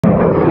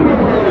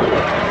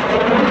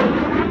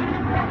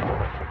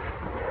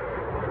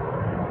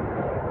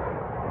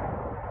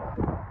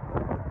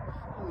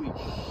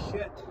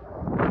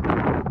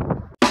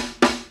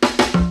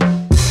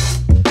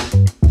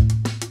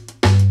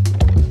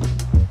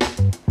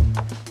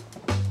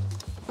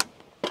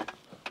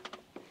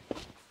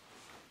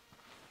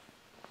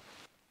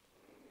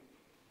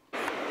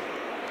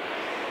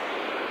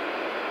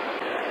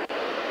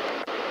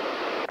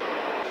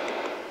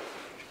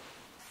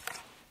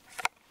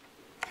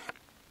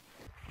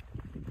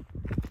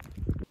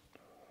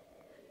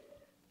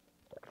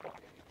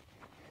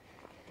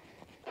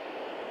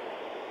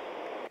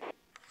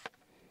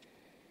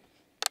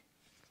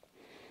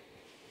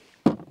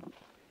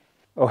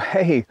Oh,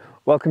 hey,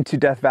 welcome to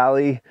Death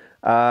Valley.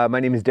 My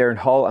name is Darren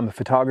Hull. I'm a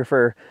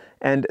photographer,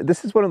 and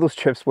this is one of those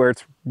trips where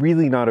it's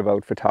really not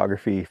about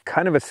photography.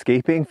 Kind of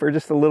escaping for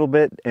just a little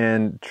bit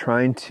and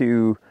trying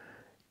to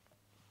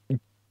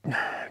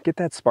get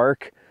that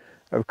spark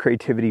of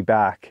creativity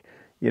back.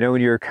 You know,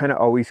 when you're kind of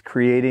always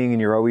creating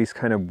and you're always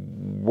kind of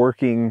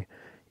working,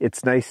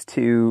 it's nice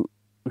to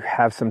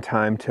have some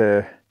time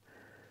to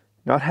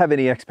not have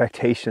any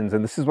expectations.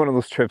 And this is one of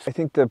those trips. I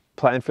think the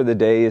plan for the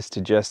day is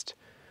to just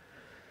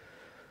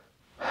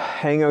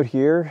hang out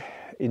here,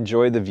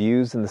 enjoy the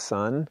views and the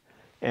sun,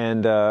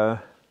 and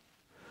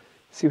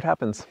see what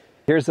happens.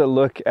 Here's a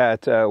look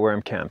at where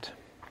I'm camped.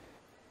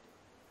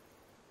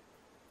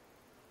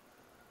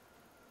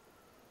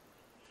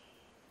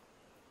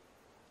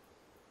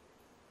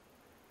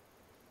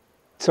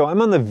 So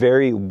I'm on the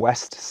very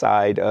west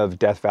side of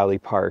Death Valley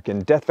Park,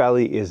 and Death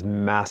Valley is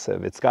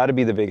massive. It's got to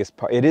be the biggest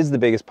park. It is the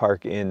biggest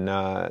park in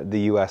the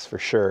US for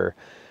sure.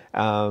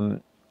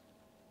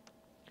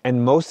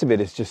 And most of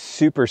it is just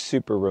super,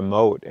 super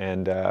remote,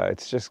 and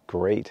it's just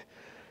great.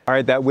 All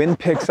right, that wind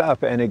picks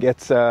up and it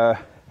gets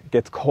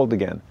cold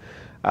again.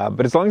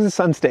 But as long as the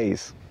sun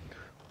stays.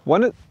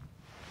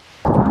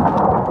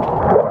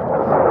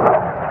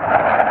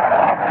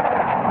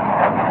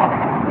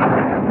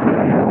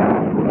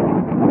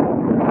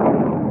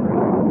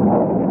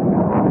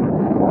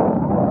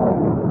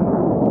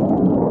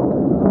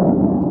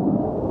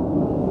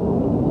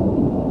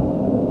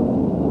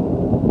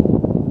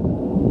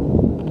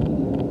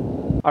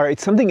 All right,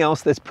 something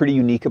else that's pretty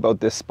unique about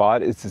this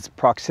spot is its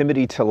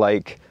proximity to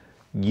like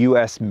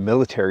US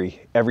military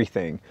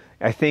everything.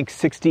 I think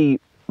 60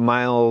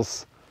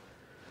 miles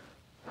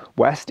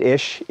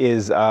west-ish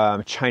is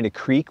China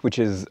Creek, which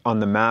is on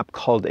the map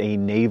called a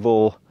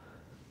naval...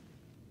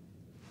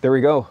 There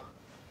we go.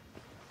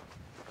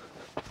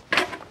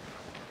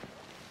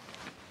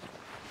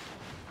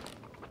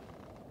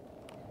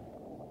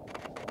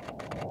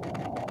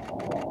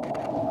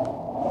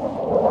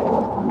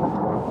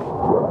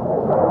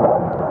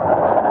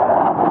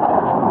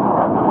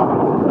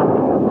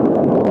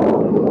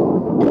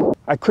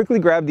 I quickly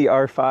grabbed the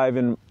R5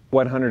 and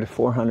 100 to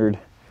 400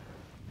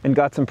 and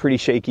got some pretty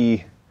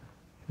shaky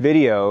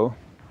video,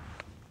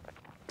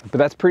 but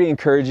that's pretty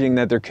encouraging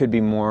that there could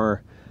be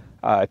more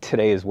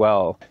today as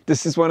well.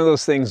 This is one of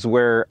those things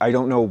where I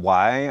don't know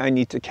why I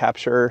need to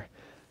capture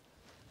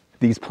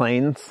these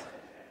planes,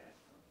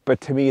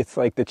 but to me it's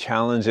like the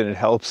challenge and it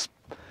helps.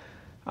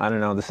 I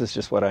don't know, this is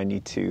just what I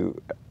need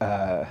to,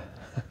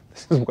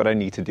 this is what I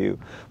need to do.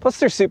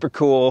 Plus they're super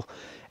cool.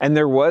 And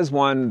there was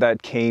one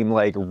that came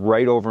like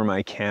right over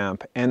my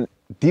camp, and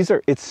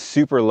it's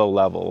super low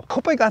level.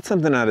 Hope I got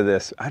something out of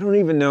this. I don't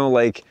even know,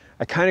 like,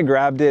 I kind of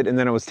grabbed it and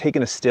then I was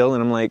taking a still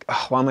and I'm like,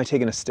 oh, why am I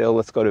taking a still?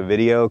 Let's go to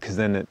video, because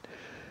then it,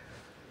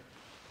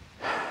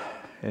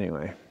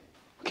 anyway.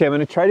 Okay, I'm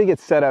gonna try to get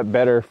set up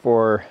better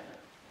for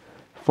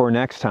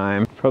next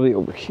time. Probably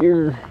over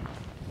here.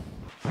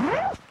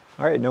 All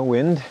right, no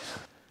wind.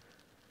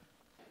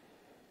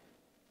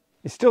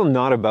 It's still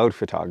not about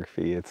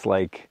photography. It's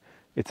like,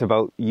 it's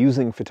about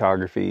using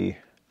photography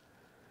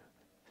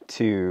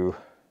to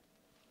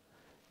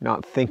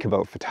not think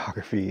about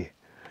photography.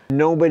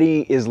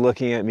 Nobody is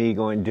looking at me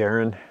going,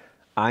 Darren,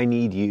 I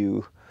need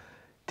you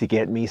to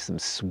get me some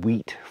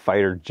sweet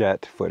fighter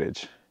jet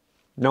footage.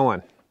 No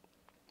one.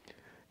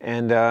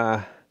 And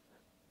and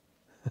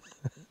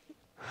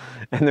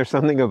there's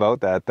something about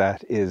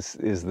that is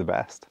the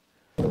best.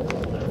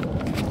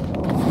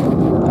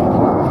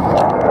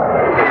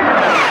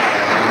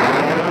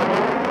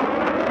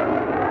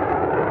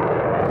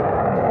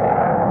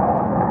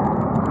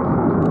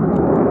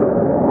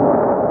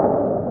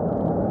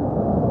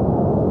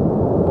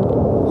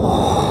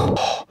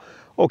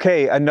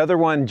 Okay, another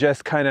one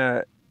just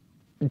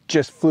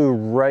flew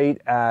right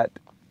at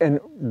and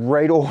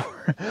right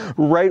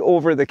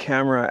over the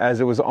camera, as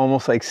it was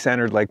almost like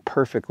centered like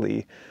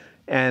perfectly.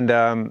 And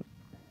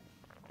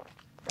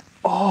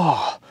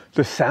oh,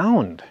 the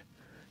sound.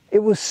 It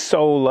was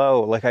so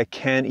low. Like I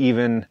can't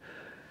even,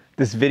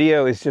 this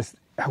video is just,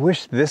 I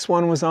wish this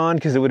one was on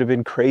because it would have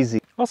been crazy.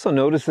 Also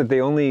notice that they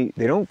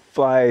don't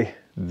fly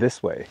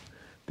this way.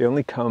 They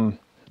only come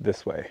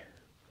this way.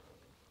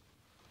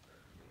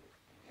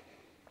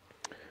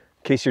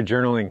 In case you're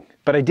journaling.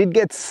 But I did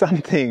get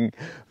something.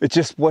 It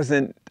just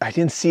wasn't, I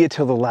didn't see it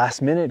till the last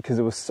minute because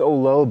it was so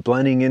low,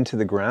 blending into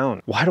the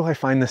ground. Why do I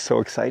find this so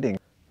exciting?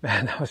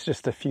 Man, that was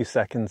just a few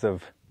seconds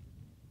of...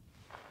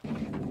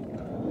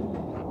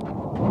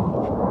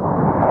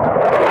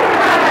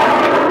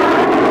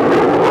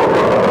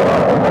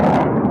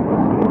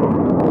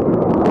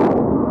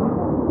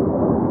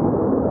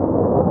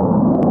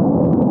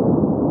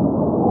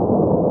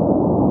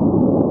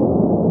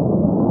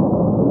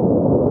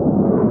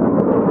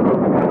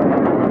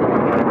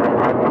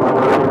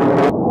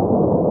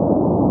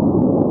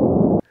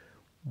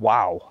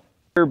 Wow.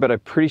 But I'm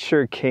pretty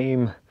sure it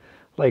came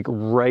like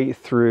right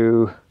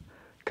through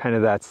kind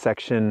of that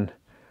section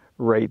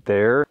right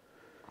there.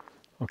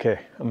 Okay,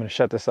 I'm gonna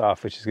shut this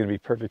off, which is gonna be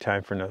perfect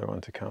time for another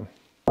one to come.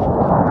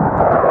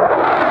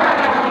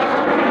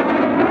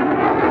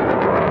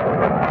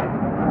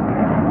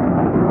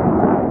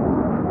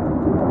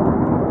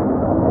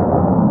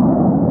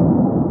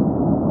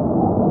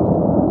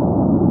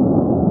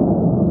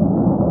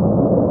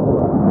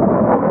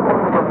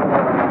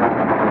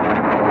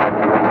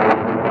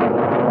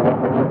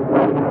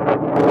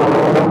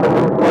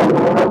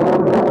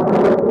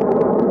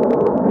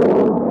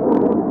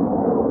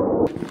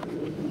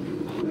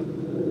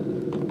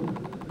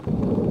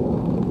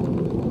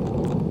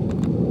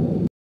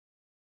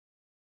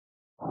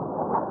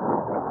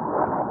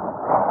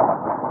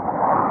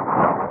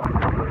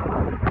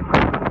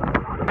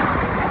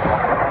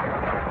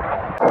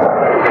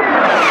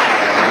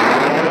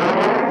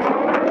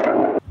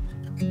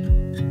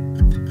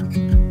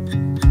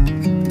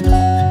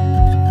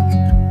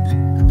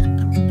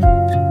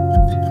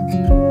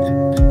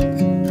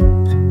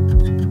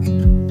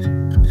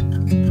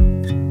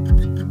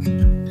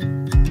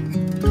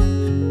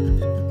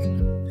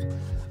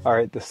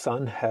 right, the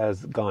sun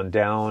has gone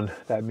down.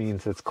 That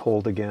means it's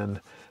cold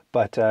again.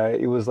 But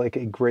it was like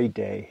a great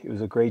day. It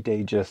was a great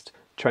day. Just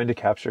trying to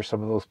capture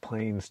some of those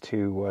planes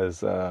too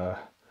was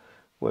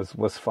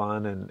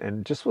fun,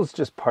 and was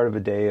just part of a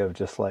day of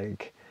just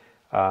like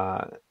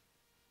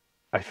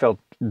I felt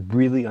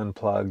really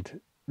unplugged,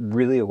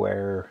 really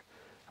aware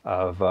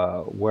of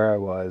where I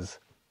was,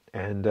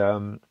 and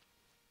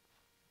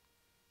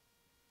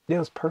yeah, it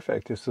was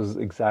perfect. This was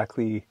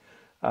exactly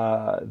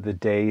the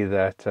day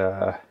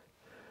that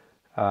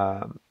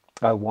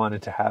I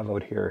wanted to have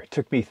out here. It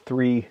took me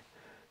three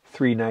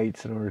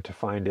nights in order to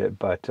find it,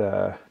 but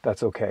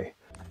that's okay.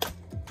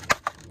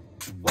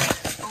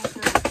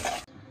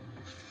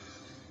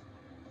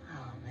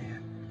 Oh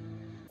man.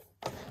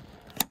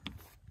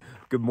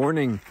 Good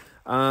morning.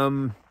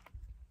 I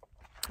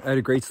had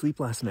a great sleep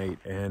last night,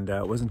 and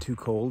it wasn't too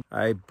cold.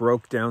 I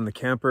broke down the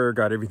camper,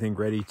 got everything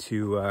ready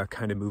to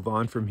kind of move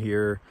on from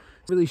here.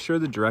 Not really sure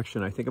the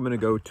direction. I think I'm going to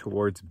go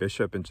towards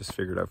Bishop and just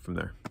figure it out from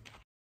there.